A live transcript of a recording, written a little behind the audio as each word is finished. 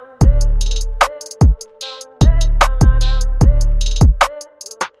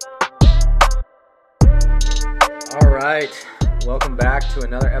right, welcome back to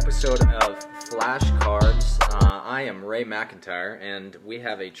another episode of Flashcards. I am Ray McIntyre, and we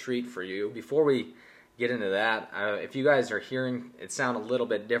have a treat for you. Before we get into that, if you guys are hearing it sound a little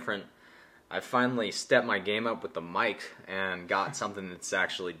bit different, I finally stepped my game up with the mic and got something that's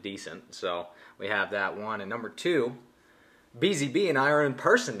actually decent. So we have that one. And number two, BZB and I are in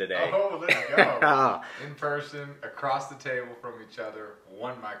person today. Oh, let's go. In person, across the table from each other,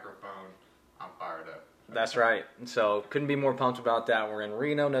 one microphone. I'm fired up. That's right. So couldn't be more pumped about that. We're in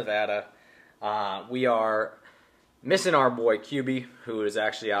Reno, Nevada. We are missing our boy QB, who is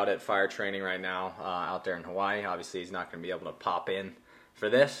actually out at fire training right now out there in Hawaii. Obviously, he's not going to be able to pop in for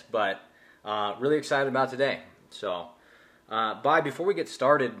this, but really excited about today. So, before we get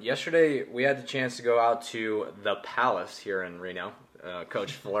started, yesterday we had the chance to go out to the Palace here in Reno.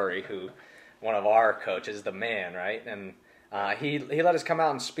 Coach Fleury, who one of our coaches, the man, right? And he let us come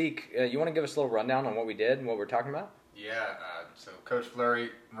out and speak. You want to give us a little rundown on what we did and what we're talking about? Yeah, so Coach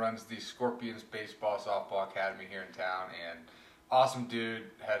Fleury runs the Scorpions Baseball Softball Academy here in town, and awesome dude,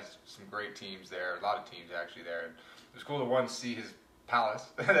 has some great teams there, a lot of teams actually there. And it was cool to, one, see his palace,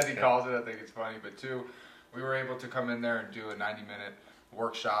 that he calls it. I think it's funny. But two, we were able to come in there and do a 90-minute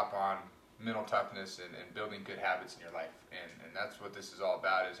workshop on mental toughness and building good habits in your life. And that's what this is all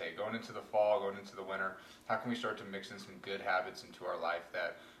about is, hey, going into the fall, going into the winter, how can we start to mix in some good habits into our life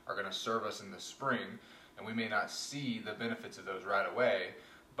that are going to serve us in the spring? And we may not see the benefits of those right away,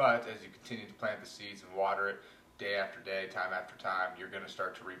 but as you continue to plant the seeds and water it day after day, time after time, you're going to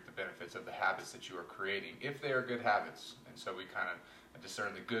start to reap the benefits of the habits that you are creating, if they are good habits. And so we kind of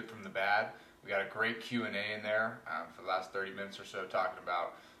discern the good from the bad. We got a great Q&A in there for the last 30 minutes or so, talking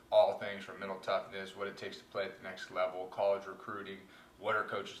about all things from mental toughness, what it takes to play at the next level, college recruiting, what are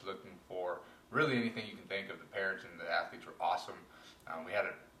coaches looking for, really anything you can think of. The parents and the athletes were awesome. We had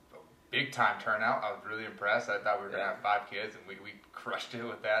a big time turnout. I was really impressed. I thought we were going to have 5 kids, and we crushed it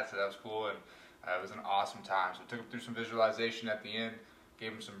with that, so that was cool. And it was an awesome time. So we took them through some visualization at the end,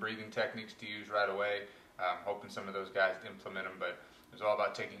 gave them some breathing techniques to use right away, hoping some of those guys implement them. But it was all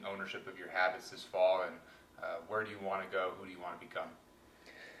about taking ownership of your habits this fall, and where do you want to go, who do you want to become?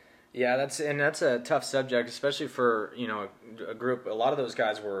 Yeah, that's a tough subject, especially for a group. A lot of those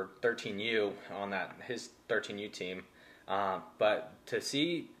guys were 13U on his 13U team, but to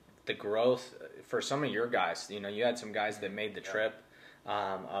see the growth for some of your guys, you had some guys that made the trip.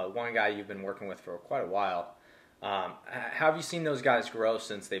 One guy you've been working with for quite a while. How have you seen those guys grow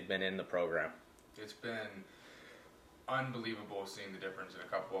since they've been in the program? It's been unbelievable seeing the difference in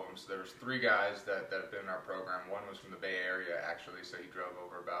a couple of them. So there was 3 guys that have been in our program. One was from the Bay Area, actually, so he drove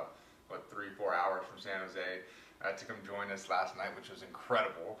over about 3-4 hours from San Jose to come join us last night, which was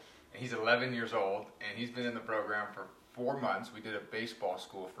incredible. And he's 11 years old, and he's been in the program for 4 months. We did a baseball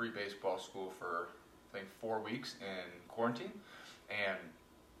school, free baseball school for I think 4 weeks in quarantine, and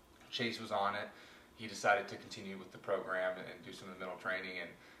Chase was on it. He decided to continue with the program and do some of the mental training. And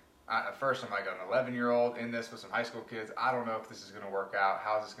at first, I'm like, an 11-year-old in this with some high school kids. I don't know if this is going to work out.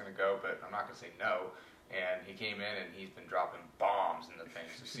 How's this going to go? But I'm not going to say no. And he came in, and he's been dropping bombs in the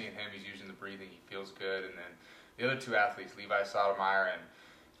things. So seeing him, he's using the breathing. He feels good. And then the other 2 athletes, Levi Sotomayor and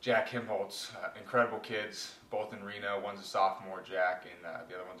Jack Himholtz, incredible kids, both in Reno. One's a sophomore, Jack, and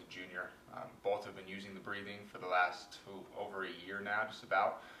the other one's a junior. Both have been using the breathing for the last over a year now, just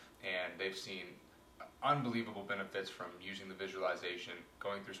about. And they've seen unbelievable benefits from using the visualization,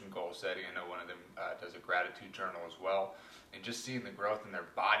 going through some goal setting. I know one of them does a gratitude journal as well. And just seeing the growth in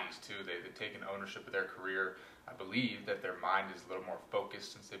their bodies, too. They've taken ownership of their career. I believe that their mind is a little more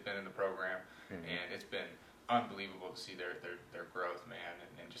focused since they've been in the program. Mm-hmm. And it's been unbelievable to see their growth, man.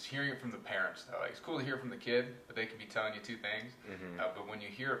 And just hearing it from the parents, though. Like, it's cool to hear from the kid, but they can be telling you 2 things. Mm-hmm. But when you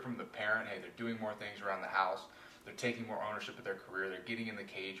hear it from the parent, hey, they're doing more things around the house. They're taking more ownership of their career. They're getting in the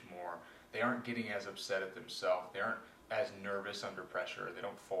cage more. They aren't getting as upset at themselves. They aren't as nervous under pressure. They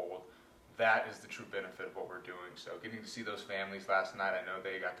don't fold. That is the true benefit of what we're doing. So getting to see those families last night, I know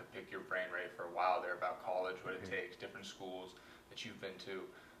they got to pick your brain, Ray, for a while there about college, what it takes, different schools that you've been to.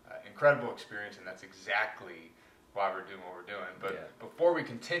 Incredible experience, and that's exactly why we're doing what we're doing. But before we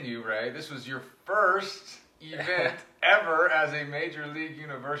continue, Ray, this was your first event ever as a Major League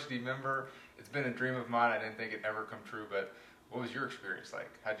University member. It's been a dream of mine. I didn't think it'd ever come true, but what was your experience like?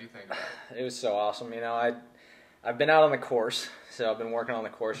 How did you think about it? It was so awesome. I've been out on the course, so I've been working on the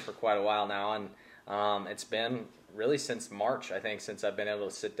course for quite a while now, and it's been really since March, I think, since I've been able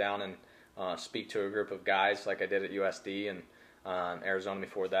to sit down and speak to a group of guys like I did at USD and Arizona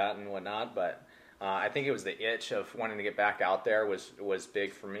before that and whatnot. But I think it was the itch of wanting to get back out there was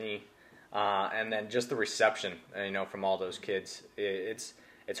big for me, and then just the reception, from all those kids.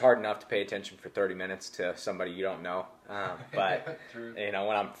 It's it's hard enough to pay attention for 30 minutes to somebody you don't know. But True. you know,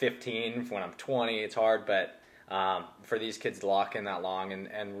 when I'm 15, when I'm 20, it's hard. But for these kids to lock in that long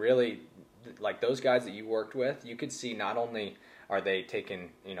and really, like those guys that you worked with, you could see not only are they taking,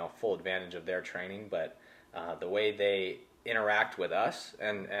 you know, full advantage of their training, but the way they interact with us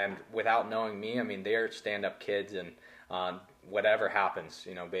and without knowing me, I mean, they're stand-up kids, and whatever happens,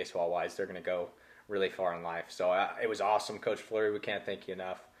 you know, baseball-wise, they're going to go really far in life. So it was awesome, Coach Fleury. We can't thank you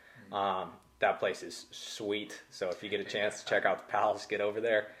enough. That place is sweet. So if you get a chance to check out the Palace, get over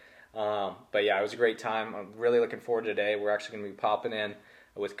there. But yeah, it was a great time. I'm really looking forward to today. We're actually going to be popping in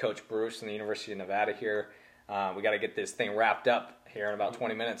with Coach Bruce in the University of Nevada here. We got to get this thing wrapped up here in about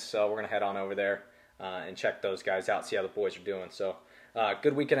 20 minutes. So we're going to head on over there and check those guys out, see how the boys are doing. So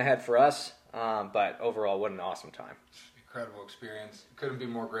good weekend ahead for us. But overall, what an awesome time. Incredible experience. Couldn't be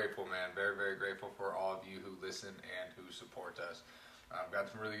more grateful, man. Very, very grateful for all of you who listen and who support us.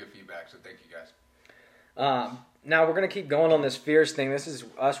 Got some really good feedback, so thank you guys. Now we're going to keep going on this Fears thing. This is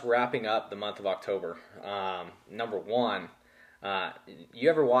us wrapping up the month of October. Number one, you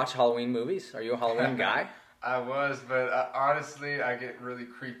ever watch Halloween movies? Are you a Halloween guy? I was, but honestly, I get really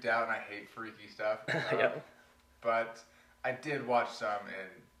creeped out and I hate freaky stuff. Yep. But I did watch some and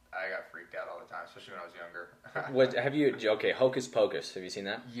I got freaked out all the time, especially when I was younger. What have you? Okay, Hocus Pocus. Have you seen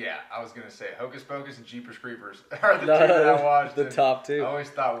that? Yeah, I was gonna say Hocus Pocus and Jeepers Creepers are the two that I watched. The top two. I always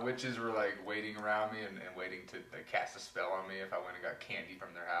thought witches were like waiting around me and waiting to like, cast a spell on me if I went and got candy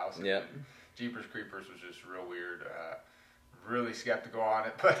from their house. Yeah. Jeepers Creepers was just real weird. Really skeptical on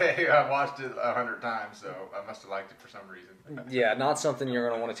it, but hey, I watched it 100 times, so I must have liked it for some reason. Yeah, not something you're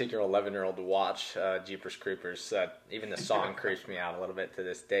going to want to take your 11-year-old to watch, Jeepers Creepers. Even the song creeps me out a little bit to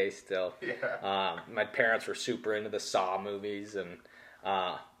this day still. Yeah. My parents were super into the Saw movies and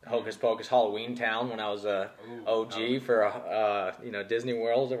Hocus Pocus Halloween Town when I was a OG for Disney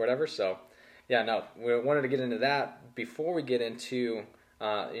World or whatever. So, yeah, no, we wanted to get into that before we get into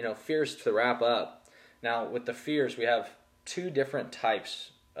fears to wrap up. Now, with the fears, we have two different types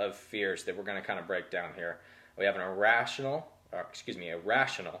of fears that we're going to kind of break down here. We have a rational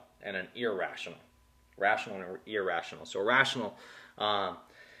and an irrational. Rational and irrational. So rational,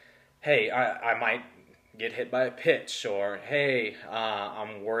 hey, I might get hit by a pitch, or hey,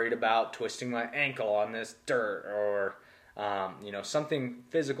 I'm worried about twisting my ankle on this dirt, or something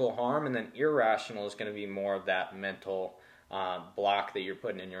physical harm. And then irrational is going to be more of that mental block that you're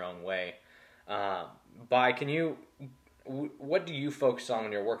putting in your own way. What do you focus on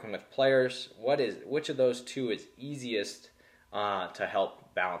when you're working with players? Which of those two is easiest to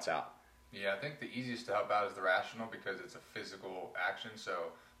help balance out? Yeah, I think the easiest to help out is the rational because it's a physical action.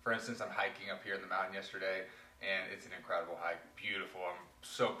 So, for instance, I'm hiking up here in the mountain yesterday, and it's an incredible hike, beautiful. I'm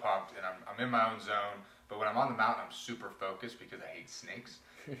so pumped, and I'm in my own zone. But when I'm on the mountain, I'm super focused because I hate snakes.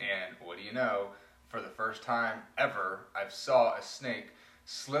 And what do you know? For the first time ever, I saw a snake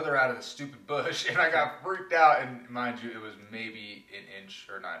slither out of the stupid bush, and I got freaked out. And mind you, it was maybe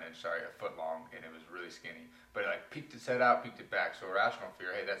a foot long, and it was really skinny. But it peeked its head out, peeked it back. So irrational fear,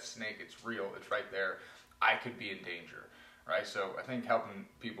 hey, that snake, it's real, it's right there. I could be in danger, right? So I think helping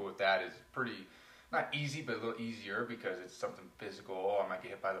people with that is pretty, not easy, but a little easier because it's something physical. Oh, I might get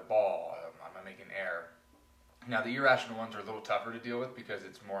hit by the ball. I might make an error. Now, the irrational ones are a little tougher to deal with because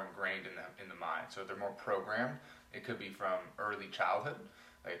it's more ingrained in the mind. So they're more programmed. It could be from early childhood,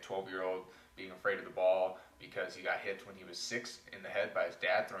 like a 12-year-old being afraid of the ball because he got hit when he was 6 in the head by his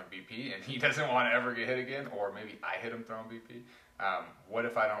dad throwing BP, and he doesn't want to ever get hit again. Or maybe I hit him throwing BP. What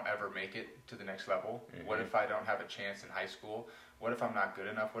if I don't ever make it to the next level? Mm-hmm. What if I don't have a chance in high school? What if I'm not good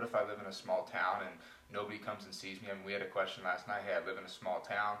enough? What if I live in a small town and nobody comes and sees me? I mean, we had a question last night. Hey, I live in a small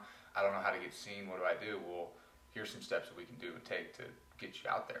town. I don't know how to get seen. What do I do? Well, here's some steps that we can do and take to get you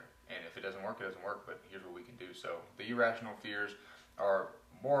out there. And if it doesn't work, it doesn't work, but here's what we can do. So the irrational fears are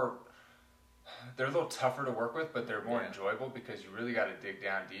more, they're a little tougher to work with, but they're more enjoyable because you really got to dig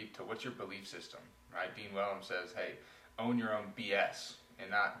down deep to what's your belief system, right? Dean Wellham says, hey, own your own BS,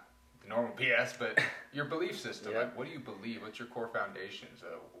 and not the normal BS, but your belief system. Like, what do you believe? What's your core foundations?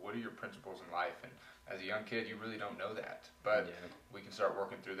 What are your principles in life? And as a young kid, you really don't know that. But we can start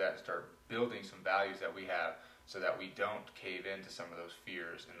working through that and start building some values that we have so that we don't cave into some of those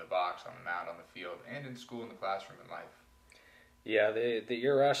fears in the box, on the mound, on the field, and in school, in the classroom, in life. Yeah, the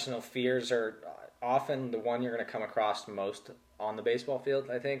irrational fears are often the one you're going to come across most on the baseball field,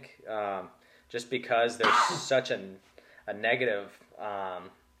 I think, just because there's such a negative,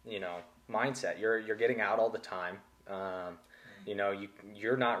 mindset. You're getting out all the time.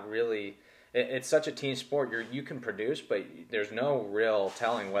 You're not really. It's such a team sport. You can produce, but there's no real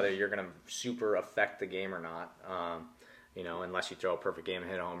telling whether you're going to super affect the game or not. unless you throw a perfect game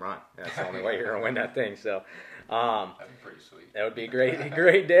and hit a home run. That's the only way you're going to win that thing. So that'd be pretty sweet. That would be a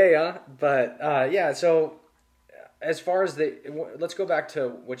great day, huh? But yeah, so as far as let's go back to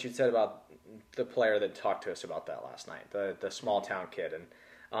what you said about the player that talked to us about that last night, the small town kid.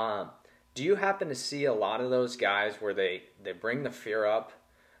 And do you happen to see a lot of those guys where they bring the fear up,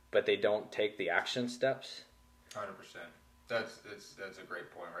 but they don't take the action steps? 100%. That's a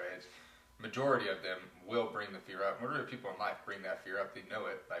great point, right? Majority of them will bring the fear up. Majority of people in life bring that fear up. They know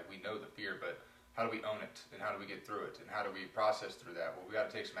it. Like, we know the fear, but how do we own it? And how do we get through it? And how do we process through that? Well, we got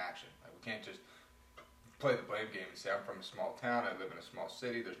to take some action. Like, we can't just play the blame game and say, I'm from a small town, I live in a small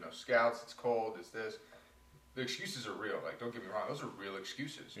city, there's no scouts, it's cold, it's this. The excuses are real. Like, don't get me wrong, those are real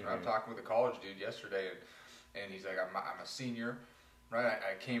excuses. You know, I'm talking with a college dude yesterday, and he's like, I'm a senior, right?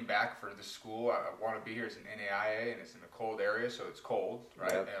 I came back for this school. I want to be here. It's an NAIA, and it's in a cold area, so it's cold,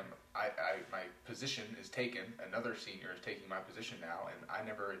 right? Yep. And my position is taken. Another senior is taking my position now, and I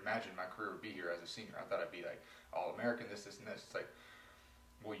never imagined my career would be here as a senior. I thought I'd be like All-American, this, and this. It's like,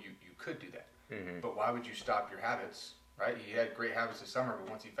 well, you could do that. But why would you stop your habits, right? He had great habits this summer, but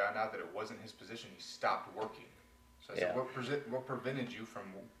once he found out that it wasn't his position, he stopped working. So I said, what prevented you from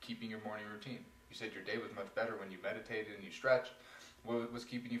keeping your morning routine? You said your day was much better when you meditated and you stretched. What was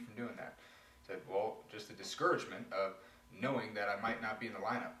keeping you from doing that? I said, well, just the discouragement of knowing that I might not be in the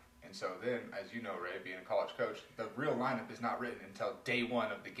lineup. And so then, as you know, Ray, being a college coach, the real lineup is not written until day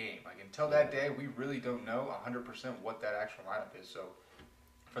one of the game. Like, until that day, we really don't know 100% what that actual lineup is. So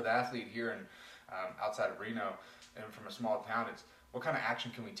for the athlete here and outside of Reno and from a small town, it's what kind of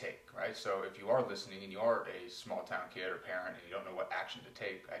action can we take, right? So if you are listening and you are a small town kid or parent and you don't know what action to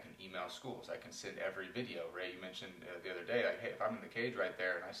take, I can email schools. I can send every video. Ray, you mentioned the other day, like, hey, if I'm in the cage right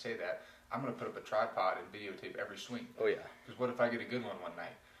there and I say that, I'm going to put up a tripod and videotape every swing. Oh, yeah. Because what if I get a good one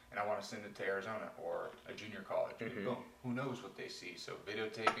night and I want to send it to Arizona or a junior college? And boom, who knows what they see? So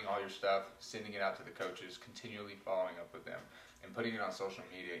videotaping all your stuff, sending it out to the coaches, continually following up with them, and putting it on social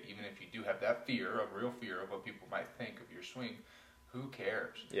media, even if you do have that fear, a real fear of what people might think of your swing, who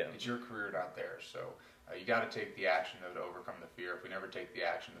cares? Yeah. It's your career out there. So you got to take the action, though, to overcome the fear. If we never take the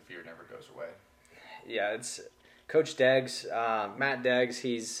action, the fear never goes away. Yeah, it's Coach Deggs, Matt Deggs.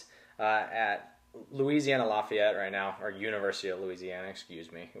 He's at Louisiana Lafayette right now, or University of Louisiana,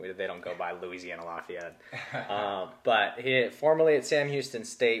 excuse me. They don't go by Louisiana Lafayette. But he formerly at Sam Houston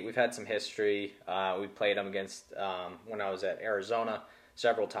State. We've had some history. We played him against when I was at Arizona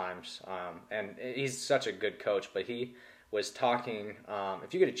several times. And he's such a good coach, but he was talking,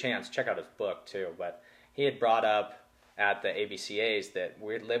 if you get a chance, check out his book too, but he had brought up at the ABCAs that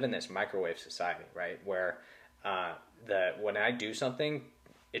we live in this microwave society, right, where when I do something,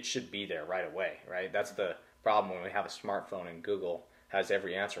 it should be there right away, right? That's the problem when we have a smartphone and Google has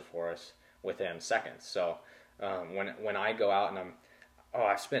every answer for us within seconds. So when I go out and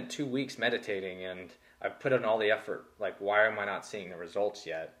I've spent 2 weeks meditating and I've put in all the effort, like, why am I not seeing the results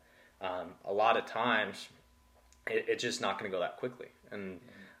yet? A lot of times, it's just not going to go that quickly. And,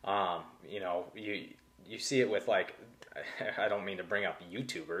 you see it with, like, I don't mean to bring up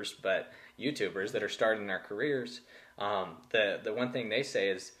YouTubers, but YouTubers that are starting their careers, the one thing they say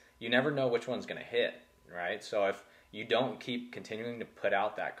is you never know which one's going to hit, right? So if you don't keep continuing to put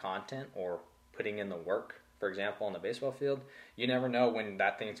out that content or putting in the work, for example, on the baseball field, you never know when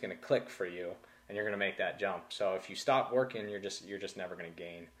that thing's going to click for you and you're going to make that jump. So if you stop working, you're just never going to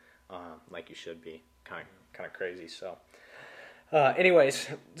gain like you should be. Kind of crazy. So anyways,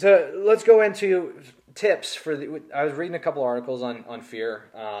 so let's go into tips I was reading a couple articles on fear,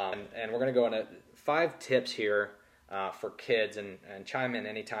 and we're going to go into 5 tips here for kids, and chime in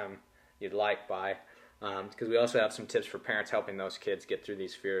anytime you'd like because we also have some tips for parents helping those kids get through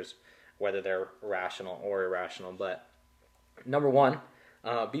these fears, whether they're rational or irrational. But number 1,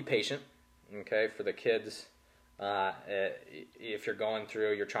 be patient, okay, for the kids. If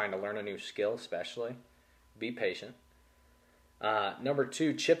you're trying to learn a new skill, especially, be patient. Number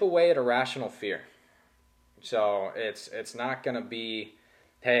 2, chip away at irrational fear. So it's not going to be,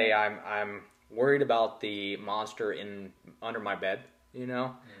 hey, I'm worried about the monster under my bed,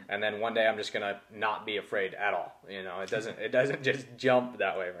 and then one day I'm just going to not be afraid at all. It doesn't just jump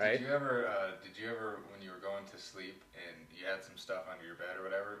that way, right? Did you ever when you were going to sleep and you had some stuff under your bed or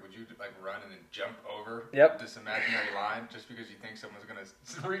whatever, would you like run and then jump over this imaginary line just because you think someone's going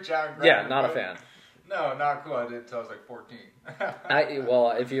to reach out and grab Yeah, your not foot? a fan. No, not cool. I did until I was like 14.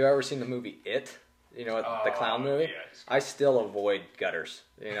 Well, if you've ever seen the movie It, You know, the clown movie. Yes. I still avoid gutters,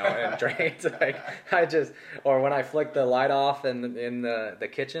 you know, and drains. Like or when I flick the light off in the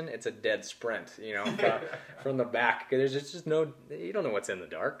kitchen, it's a dead sprint, you know, from the back. There's just no, you don't know what's in the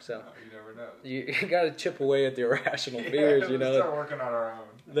dark, so you never know. you got to chip away at the irrational fears, you know. Start working on our own.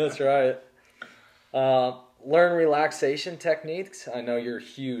 That's right. Learn relaxation techniques. I know you're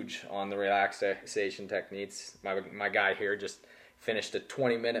huge on the relaxation techniques. My guy here just finished a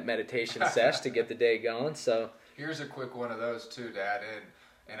 20-minute meditation sesh to get the day going. So here's a quick one of those too to add in.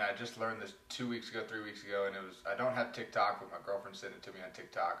 And I just learned this 3 weeks ago, and I don't have TikTok, but my girlfriend sent it to me on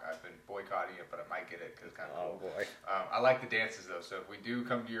TikTok. I've been boycotting it, but I might get it because it's kind of cool. Boy. I like the dances though, so if we do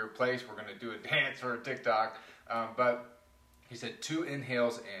come to your place, we're going to do a dance for a TikTok. But he said 2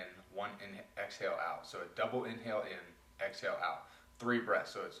 inhales in, 1 exhale out. So a double inhale in, exhale out. 3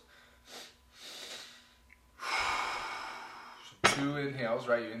 breaths. So it's 2 inhales,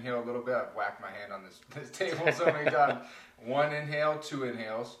 right? You inhale a little bit. I've whacked my hand on this table so many times. 1 inhale, 2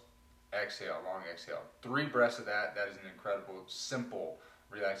 inhales, exhale, long exhale. 3 breaths of that. That is an incredible, simple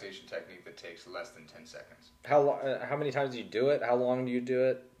relaxation technique that takes less than 10 seconds. How many times do you do it? How long do you do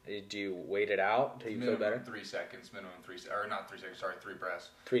it? Do you wait it out till you feel better? 3 seconds, minimum 3 or not 3 seconds, sorry, 3 breaths.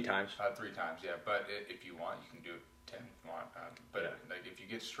 3 times? 3 times, yeah. But if you want, you can do it 10 if you want. Like if you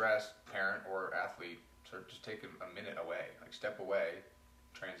get stressed, parent or athlete, sort of just take a minute away. Like step away,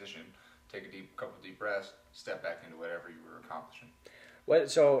 transition, take a couple deep breaths, step back into whatever you were accomplishing.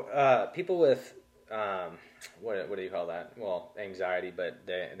 So people with what do you call that? Well, anxiety, but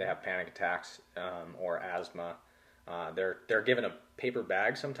they have panic attacks or asthma. They're given a paper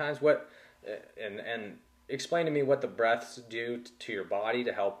bag sometimes. And explain to me what the breaths do to your body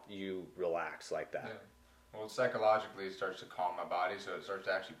to help you relax like that. Yeah. Well, psychologically, it starts to calm my body, so it starts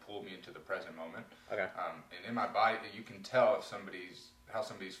to actually pull me into the present moment. Okay. And in my body, you can tell if how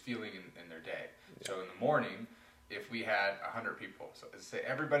somebody's feeling in their day. Yeah. So in the morning, if we had 100 people, so let's say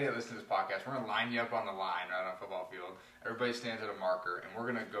everybody that listens to this podcast, we're going to line you up on the line right on a football field. Everybody stands at a marker, and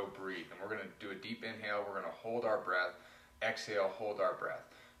we're going to go breathe. And we're going to do a deep inhale. We're going to hold our breath. Exhale, hold our breath.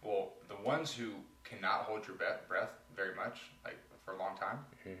 Well, the ones who cannot hold your breath very much, like for a long time,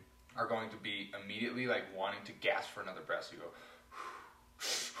 are going to be immediately like wanting to gasp for another breath. So you go,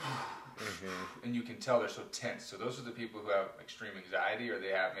 and you can tell they're so tense. So those are the people who have extreme anxiety, or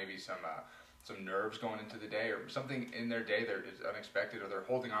they have maybe some nerves going into the day, or something in their day that is unexpected, or they're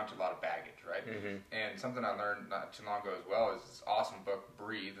holding on to a lot of baggage, right? And something I learned not too long ago as well is this awesome book,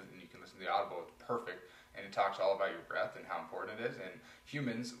 Breathe, and you can listen to the Audible. It's perfect. And it talks all about your breath and how important it is. And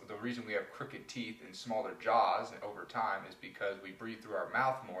humans, the reason we have crooked teeth and smaller jaws over time is because we breathe through our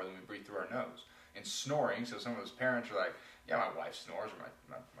mouth more than we breathe through our nose. And snoring, so some of those parents are like, yeah, my wife snores, or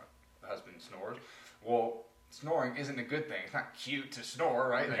my husband snores. Well, snoring isn't a good thing. It's not cute to snore,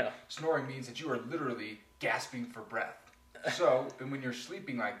 right? Like, snoring means that you are literally gasping for breath. So, and when you're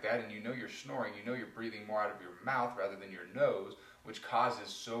sleeping like that and you know you're snoring, you know you're breathing more out of your mouth rather than your nose, which causes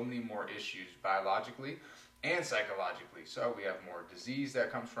so many more issues biologically and psychologically. So we have more disease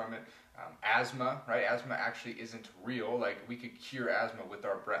that comes from it. Asthma, right? Asthma actually isn't real. Like, we could cure asthma with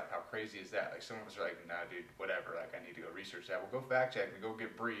our breath. How crazy is that? Like, some of us are like, nah, dude, whatever. Like, I need to go research that. Well, go fact check me. Go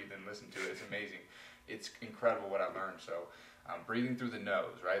get Breathe and listen to it. It's amazing. It's incredible what I learned. So breathing through the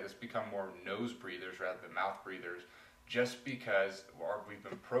nose, right? Let's become more nose breathers rather than mouth breathers, just because we've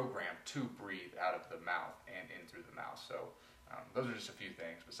been programmed to breathe out of the mouth and in through the mouth. So those are just a few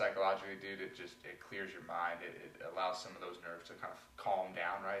things, but psychologically, dude, it clears your mind. It allows some of those nerves to kind of calm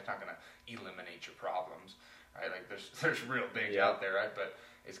down, right? It's not going to eliminate your problems, right? Like there's real things out there, right? But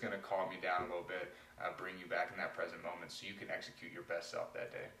it's going to calm you down a little bit, bring you back in that present moment, so you can execute your best self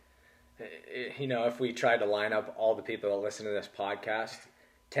that day. You know, if we tried to line up all the people that listen to this podcast,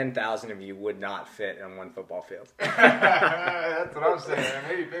 10,000 of you would not fit on one football field. That's what I'm saying.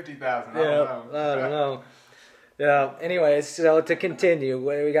 Maybe 50,000. I don't know. Yeah. Anyways, so to continue,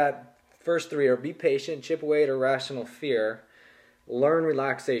 we got first 3 are be patient, chip away at irrational fear, learn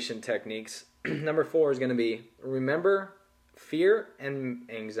relaxation techniques. Number 4 is going to be remember fear and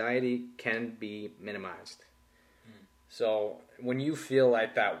anxiety can be minimized. So when you feel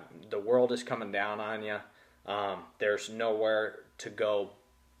like that the world is coming down on you, there's nowhere to go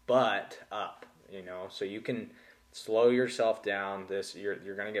but up. You know, so you can slow yourself down. You're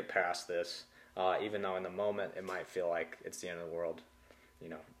going to get past this. Even though in the moment it might feel like it's the end of the world, you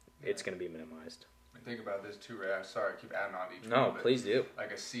know, it's going to be minimized. And think about this too, Ray. Sorry, I keep adding on to each one. No, please do.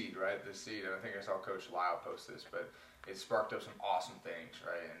 Like a seed, right? The seed, and I think I saw Coach Lyle post this, but it sparked up some awesome things,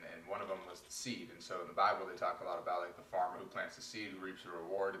 right? And one of them was the seed. And so in the Bible, they talk a lot about like the farmer who plants the seed, who reaps the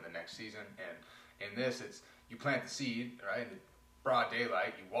reward in the next season. And in this, it's you plant the seed, right? And broad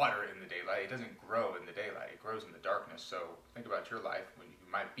daylight, you water it in the daylight. It doesn't grow in the daylight. It grows in the darkness. So think about your life when you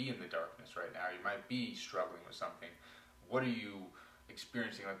might be in the darkness right now. You might be struggling with something. What are you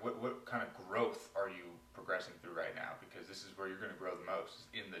experiencing? Like what kind of growth are you progressing through right now? Because this is where you're going to grow the most,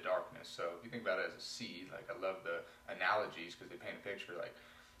 is in the darkness. So if you think about it as a seed, like I love the analogies because they paint a picture. Like,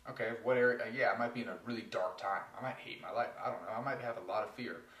 okay, what area? Yeah, I might be in a really dark time. I might hate my life. I don't know. I might have a lot of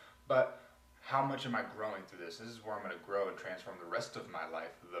fear, but how much am I growing through this? This is where I'm going to grow and transform the rest of my life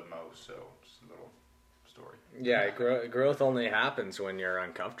the most. So just a little story. Yeah, growth only happens when you're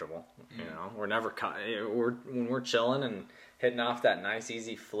uncomfortable. You know, we're never when we're chilling and hitting off that nice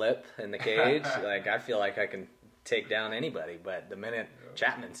easy flip in the cage. Like I feel like I can take down anybody, but the minute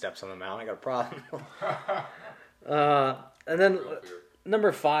Chapman steps on the mound, I got a problem. And then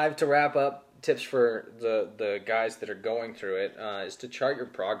number 5 to wrap up. Tips for the guys that are going through it is to chart your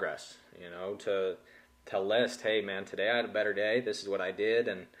progress. You know, to list, hey man, today I had a better day. This is what I did,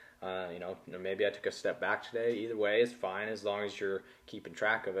 and you know, maybe I took a step back today. Either way is fine as long as you're keeping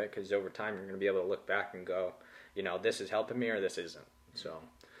track of it, because over time you're going to be able to look back and go, you know, this is helping me or this isn't. So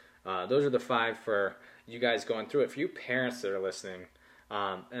those are the 5 for you guys going through it. For you parents that are listening,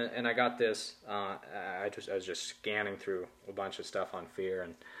 and I got this. I was just scanning through a bunch of stuff on fear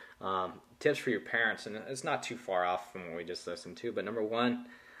and tips for your parents, and it's not too far off from what we just listened to. But number 1,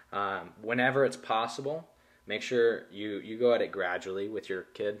 whenever it's possible, make sure you go at it gradually with your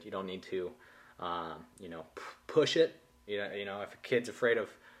kid. You don't need to, you know, push it. You know, if a kid's afraid of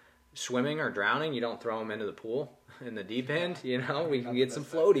swimming or drowning, you don't throw them into the pool in the deep end. You know, we can get some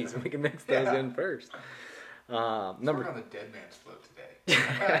floaties and we can mix those in first. Number on the dead man's float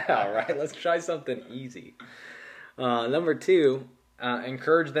today. All right, let's try something easy. Number 2,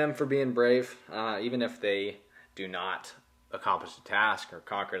 encourage them for being brave, even if they do not accomplish the task or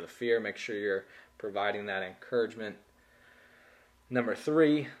conquer the fear. Make sure you're providing that encouragement. Number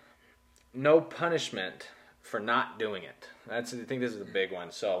 3, no punishment for not doing it. I think this is a big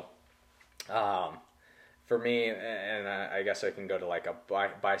one. So, for me, and I guess I can go to like a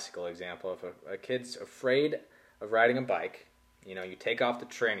bicycle example. If a kid's afraid of riding a bike, you know, you take off the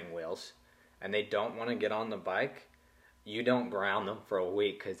training wheels, and they don't want to get on the bike, you don't ground them for a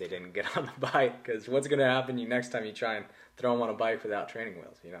week because they didn't get on the bike. Because what's going to happen next time you try and throw them on a bike without training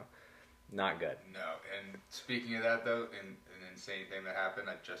wheels? You know, not good. No, and speaking of that though, an insane thing that happened,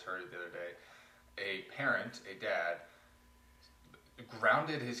 I just heard it the other day. A parent, a dad,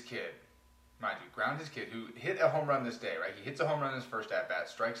 grounded his kid. Mind you, ground his kid who hit a home run this day, right? He hits a home run in his first at-bat,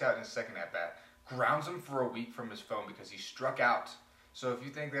 strikes out in his second at-bat, grounds him for a week from his phone because he struck out. So if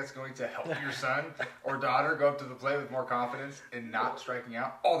you think that's going to help your son or daughter go up to the plate with more confidence in not striking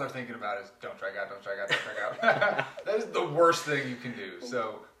out, all they're thinking about is don't strike out, don't strike out, don't strike out. That is the worst thing you can do.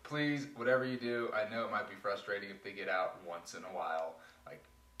 So please, whatever you do, I know it might be frustrating if they get out once in a while. Like,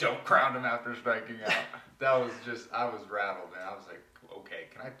 don't ground them after striking out. That was just, I was rattled, man. I was like, okay,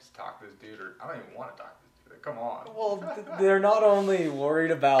 can I just talk to this dude? Or I don't even want to talk to this dude. Come on. Well, they're not only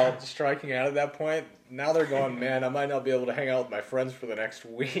worried about striking out at that point, now they're going, man, I might not be able to hang out with my friends for the next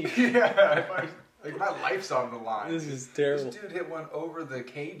week. Yeah, like my life's on the line. This is terrible. This dude hit one over the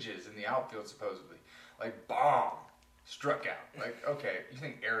cages in the outfield, supposedly. Like, bomb. Struck out. Like, okay, you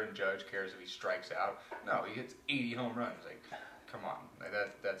think Aaron Judge cares if he strikes out? No, he hits 80 home runs. Like, come on. Like,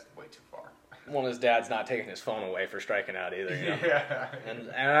 that's way too far. Well, his dad's not taking his phone away for striking out either. You know? Yeah. And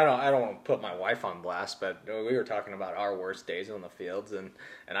I don't want to put my wife on blast, but we were talking about our worst days on the fields, and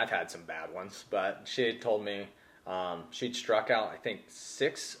I've had some bad ones. But she had told me she'd struck out, I think,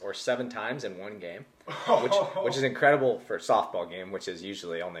 6 or 7 times in one game, which is incredible for a softball game, which is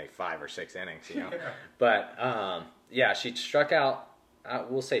usually only 5 or 6 innings, you know. Yeah. But yeah, she struck out,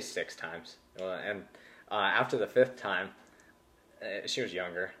 we'll say 6 times, and after the 5th time, she was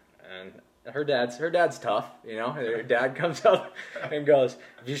younger, and her dad's tough, you know. Her dad comes up and goes,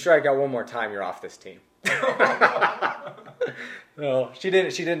 "If you strike out one more time, you're off this team." No, she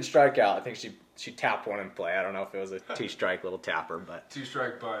didn't strike out. I think she tapped one in play. I don't know if it was a 2-strike little tapper, but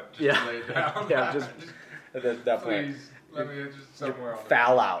 2-strike bunt. Yeah, lay it down. Yeah, just at that point. Please, let me just somewhere on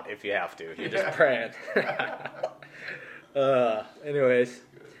foul out if you have to. You're just praying. Anyways,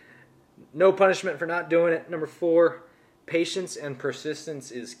 no punishment for not doing it. Number 4. Patience and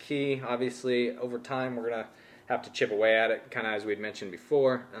persistence is key. Obviously, over time, we're going to have to chip away at it, kind of as we'd mentioned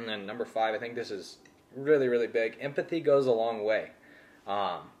before. And then number 5, I think this is really, really big. Empathy goes a long way.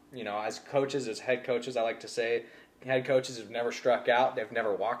 You know, as coaches, as head coaches, I like to say, head coaches have never struck out. They've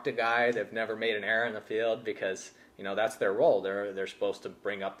never walked a guy. They've never made an error in the field because, you know, that's their role. They're supposed to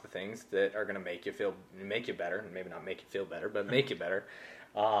bring up the things that are going to make you better. Maybe not make you feel better, but make you better.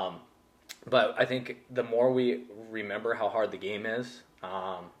 But I think the more we remember how hard the game is,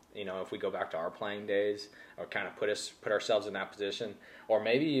 if we go back to our playing days, or kind of put ourselves in that position, or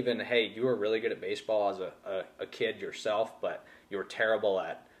maybe even, hey, you were really good at baseball as a kid yourself, but you were terrible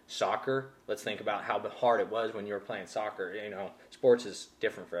at soccer. Let's think about how hard it was when you were playing soccer. Sports is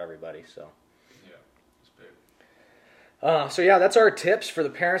different for everybody. So. Yeah, it's big. That's our tips for the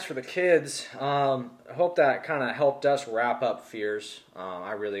parents, for the kids. I hope that kind of helped us wrap up Fears.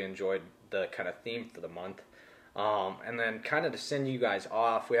 I really enjoyed the kind of theme for the month. And then kind of to send you guys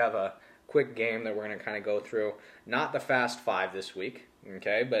off, we have a quick game that we're going to kind of go through. Not the Fast Five this week,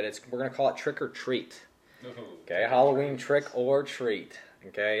 okay, but we're going to call it Trick or Treat. Okay, Halloween Trick or Treat.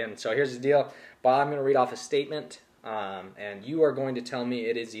 Okay, and so here's the deal. Bob, I'm going to read off a statement, and you are going to tell me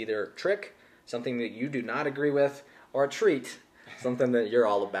it is either trick, something that you do not agree with, or a treat, something that you're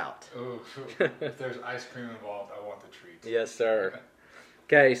all about. Ooh, if there's ice cream involved, I want the treat. Yes, sir.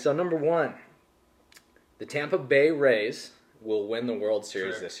 Okay, so number one, the Tampa Bay Rays will win the World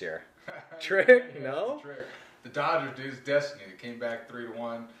Series this year. Trick? No? Trick. The Dodgers, dude, it's destiny. They came back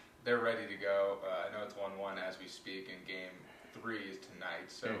 3-1. They're ready to go. I know it's 1-1 as we speak, and Game 3 is tonight.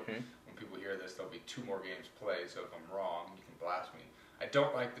 So when people hear this, there'll be 2 more games played. So if I'm wrong, you can blast me. I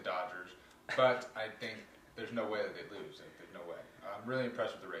don't like the Dodgers, but I think there's no way that they lose. There's no way. I'm really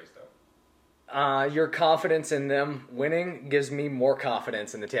impressed with the Rays, though. Your confidence in them winning gives me more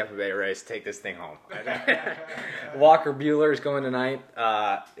confidence in the Tampa Bay Rays to take this thing home. Walker Buehler is going tonight.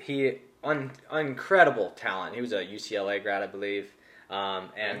 He incredible talent. He was a UCLA grad, I believe.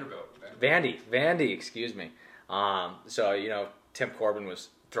 And Vandy, excuse me. Tim Corbin was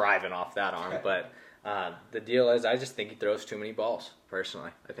thriving off that arm, but the deal is, I just think he throws too many balls.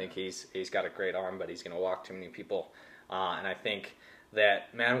 Personally, I think he's got a great arm, but he's going to walk too many people. And I think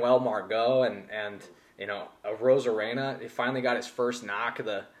that Manuel Margot and Rosarena, he finally got his first knock of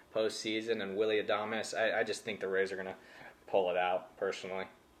the postseason, and Willy Adames. I just think the Rays are going to pull it out, personally.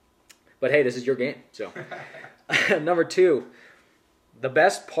 But hey, this is your game. So, number 2, the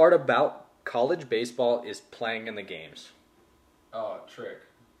best part about college baseball is playing in the games. Oh, trick.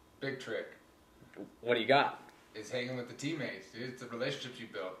 Big trick. What do you got? It's hanging with the teammates, dude. It's the relationships you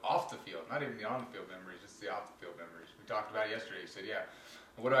build off the field, not even the on-the-field memories. It's the off-the-field memories. We talked about it yesterday. You said, yeah,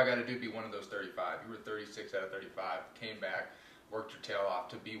 what do I got to do to be one of those 35? You were 36 out of 35, came back, worked your tail off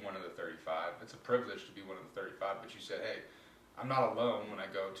to be one of the 35. It's a privilege to be one of the 35, but you said, hey, I'm not alone when I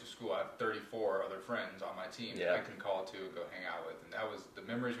go to school. I have 34 other friends on my team that I can call to and go hang out with. And that was the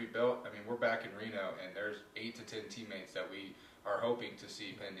memories we built. I mean, we're back in Reno, and there's 8 to 10 teammates that we are hoping to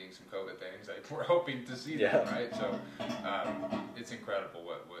see pending some COVID things. Like, we're hoping to see them, right? So it's incredible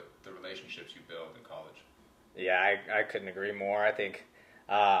what the relationships you build in college. Yeah, I couldn't agree more. I think,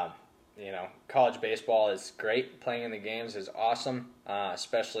 college baseball is great. Playing in the games is awesome,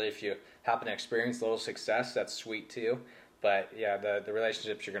 especially if you happen to experience a little success. That's sweet too. But, yeah, the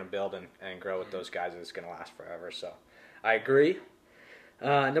relationships you're going to build and grow with those guys is going to last forever. So I agree.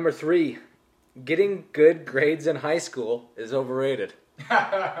 Number 3, getting good grades in high school is overrated.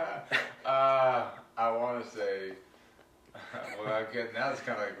 I want to say, well, again, now it's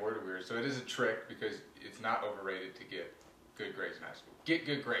kind of like word weird. So it is a trick because it's not overrated to get good grades in high school. Get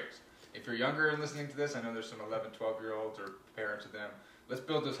good grades. If you're younger and listening to this, I know there's some 11, 12-year-olds or parents of them. Let's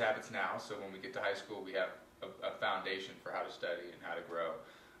build those habits now so when we get to high school, we have a foundation for how to study and how to grow.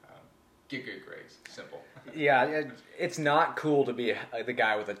 Get good grades. Simple. Yeah, it's not cool to be the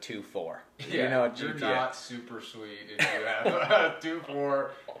guy with a 2.4. Yeah, you're not super sweet if you have a 2.4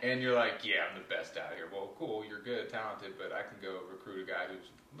 and you're like, yeah, I'm the best out here. Well, cool, you're good, talented, but I can go recruit a guy who's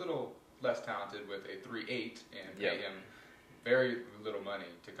a little less talented with a 3.8 and pay him very little money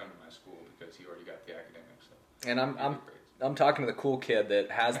to come to my school because he already got the academics. So. And I'm talking to the cool kid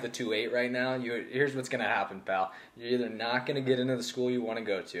that has the 2.8 right now. Here's what's going to happen, pal. You're either not going to get into the school you want to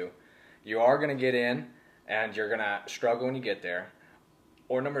go to, you are going to get in, and you're going to struggle when you get there.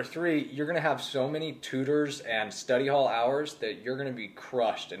 Or number 3, you're going to have so many tutors and study hall hours that you're going to be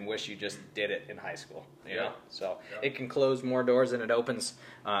crushed and wish you just did it in high school. You know? So it can close more doors than it opens.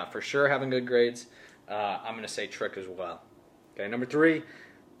 For sure, having good grades. I'm going to say trick as well. Okay, number 3,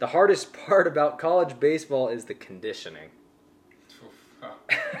 the hardest part about college baseball is the conditioning.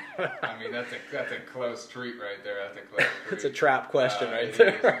 I mean, that's a close treat right there. That's a close treat. It's a trap question right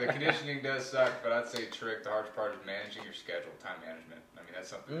there. The conditioning does suck, but I'd say trick. The hardest part is managing your schedule, time management. I mean, that's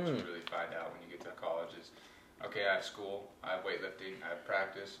something that you really find out when you get to college is, okay, I have school, I have weightlifting, I have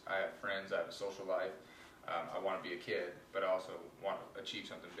practice, I have friends, I have a social life. I want to be a kid, but I also want to achieve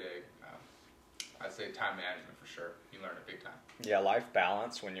something big. I'd say time management for sure. You learn it big time. Yeah, life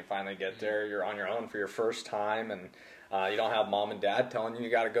balance when you finally get there. You're on your own for your first time, and You don't have mom and dad telling you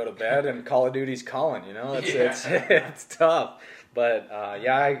got to go to bed, and Call of Duty's calling. It's tough. But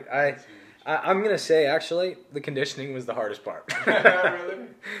I'm gonna say actually the conditioning was the hardest part. Really?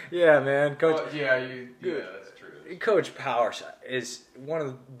 Yeah, man, Coach. Well, that's true. Coach Powers is one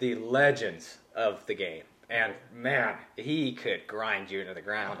of the legends of the game. And, man, he could grind you into the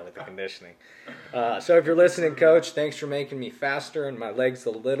ground with the conditioning. So if you're listening, Coach, thanks for making me faster and my legs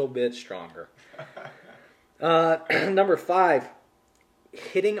a little bit stronger. Number 5,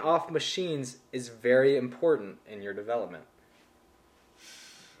 hitting off machines is very important in your development.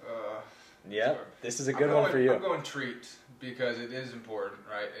 Sure. This is a good one for you. I'm going treat because it is important,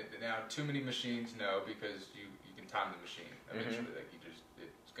 right? Now, too many machines, no, because you can time the machine eventually.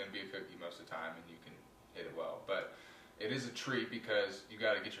 It's going to be a cookie most of the time, and you can hit it well. But it is a treat because you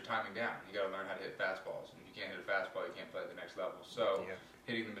got to get your timing down. You got to learn how to hit fastballs. And if you can't hit a fastball, you can't play at the next level. So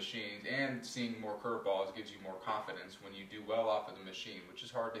hitting the machines and seeing more curveballs gives you more confidence when you do well off of the machine, which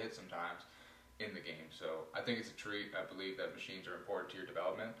is hard to hit sometimes in the game. So I think it's a treat. I believe that machines are important to your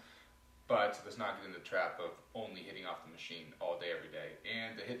development. But let's not get in the trap of only hitting off the machine all day, every day.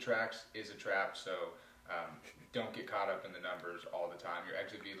 And the hit tracks is a trap, so don't get caught up in the numbers all the time. Your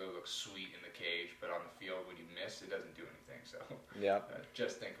exit velo looks sweet in the cage, but on the field, when you miss, it doesn't do anything. So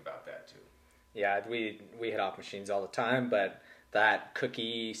just think about that, too. Yeah, we hit off machines all the time, but that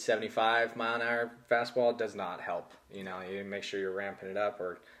cookie 75-mile-an-hour fastball does not help. You make sure you're ramping it up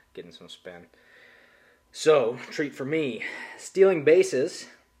or getting some spin. So, treat for me, stealing a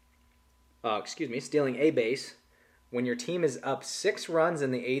base when your team is up 6 runs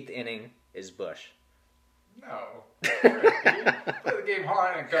in the 8th inning is Bush. No. Play the game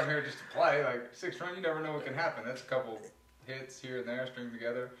hard and come here just to play. Like 6 runs, you never know what can happen. That's a couple hits here and there, string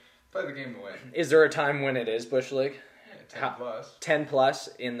together. Play the game to win. Is there a time when it is Bush League? 10 plus. 10 plus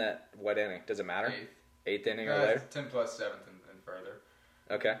in the what inning? Does it matter? 8th inning or later? 10 plus 7th and further.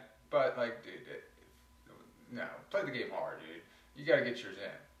 Okay. But, dude, no. Play the game hard, dude. You got to get yours in.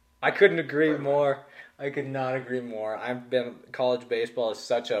 I couldn't agree more. I could not agree more. College baseball is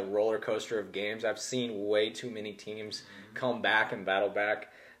such a roller coaster of games. I've seen way too many teams come back and battle back.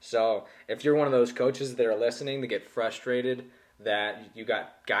 So if you're one of those coaches that are listening to get frustrated that you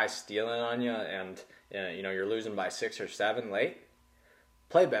got guys stealing on you and you're losing by 6 or 7 late,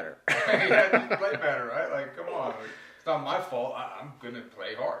 play better. Just play better, right? Come on. It's not my fault. I'm going to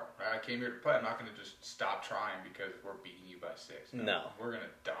play hard. Right? I came here to play. I'm not going to just stop trying because we're beating you by 6. No. We're going to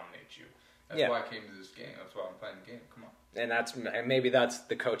dominate you. That's why I came to this game. That's why I'm playing the game. Come on. And maybe that's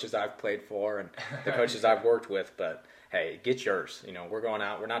the coaches I've played for and the coaches I've worked with. But, hey, get yours. We're going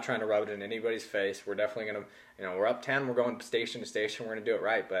out. We're not trying to rub it in anybody's face. We're definitely going to, we're up 10. We're going station to station. We're going to do it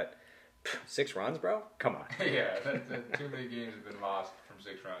right. But 6 runs, bro? Come on. Yeah. Too many games have been lost from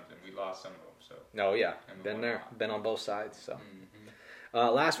 6 runs, and we lost some of them. So. Oh, yeah. Been there. Been on both sides. So,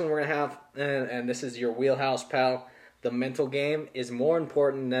 last one we're going to have, and this is your wheelhouse, pal. The mental game is more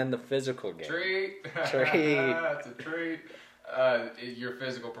important than the physical game. Treat. It's a treat. Your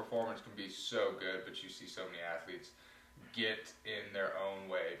physical performance can be so good, but you see so many athletes get in their own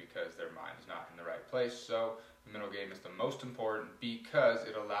way because their mind is not in the right place. So the mental game is the most important because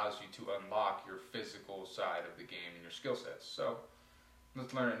it allows you to unlock your physical side of the game and your skill sets. So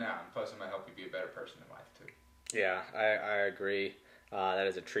let's learn it now. And plus, it might help you be a better person in life, too. Yeah, I agree. That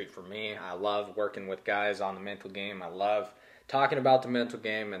is a treat for me. I love working with guys on the mental game. I love talking about the mental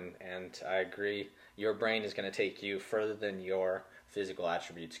game, and I agree. Your brain is going to take you further than your physical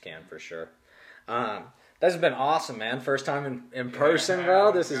attributes can, for sure. This has been awesome, man. First time in person,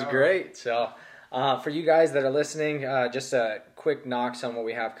 bro. This is great. So, for you guys that are listening, just a quick knocks on what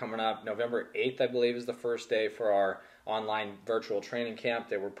we have coming up. November 8th, I believe, is the first day for our online virtual training camp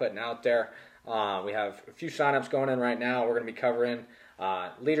that we're putting out there. We have a few signups going in right now. We're going to be covering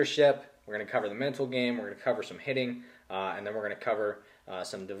leadership. We're going to cover the mental game. We're going to cover some hitting. And then we're going to cover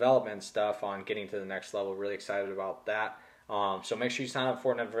some development stuff on getting to the next level. Really excited about that. So make sure you sign up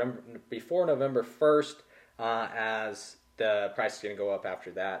before November 1st, as the price is going to go up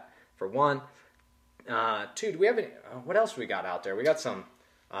after that, for one. 2, do we have any, what else we got out there? We got some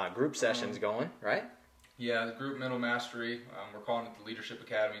group sessions going, right? Yeah, the group mental mastery. We're calling it the Leadership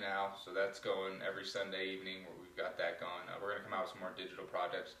Academy now, so that's going every Sunday evening where we've got that going. We're going to come out with some more digital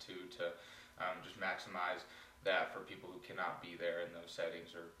projects too to just maximize that for people who cannot be there in those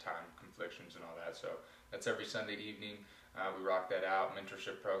settings or time conflictions and all that. So that's every Sunday evening. We rock that out.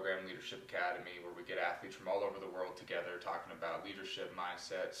 Mentorship program, Leadership Academy, where we get athletes from all over the world together talking about leadership,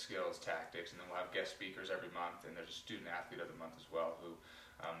 mindset, skills, tactics, and then we'll have guest speakers every month, and there's a student athlete of the month as well who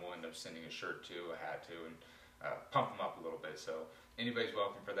we'll end up sending a shirt to, a hat to, and pump them up a little bit. So anybody's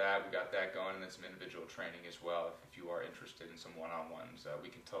welcome for that. We got that going, and then some individual training as well. If you are interested in some one-on-ones, we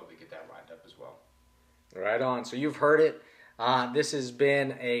can totally get that lined up as well. Right on. So you've heard it. This has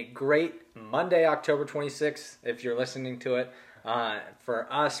been a great Monday, October 26th, if you're listening to it.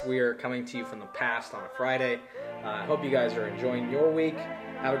 For us, we are coming to you from the past on a Friday. I hope you guys are enjoying your week.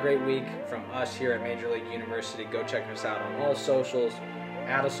 Have a great week from us here at Major League University. Go check us out on all socials.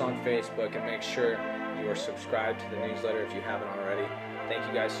 Add us on Facebook, and make sure you are subscribed to the newsletter if you haven't already. Thank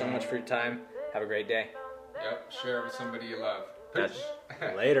you guys so much for your time. Have a great day. Yep, share it with somebody you love.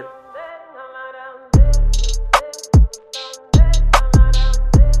 Later.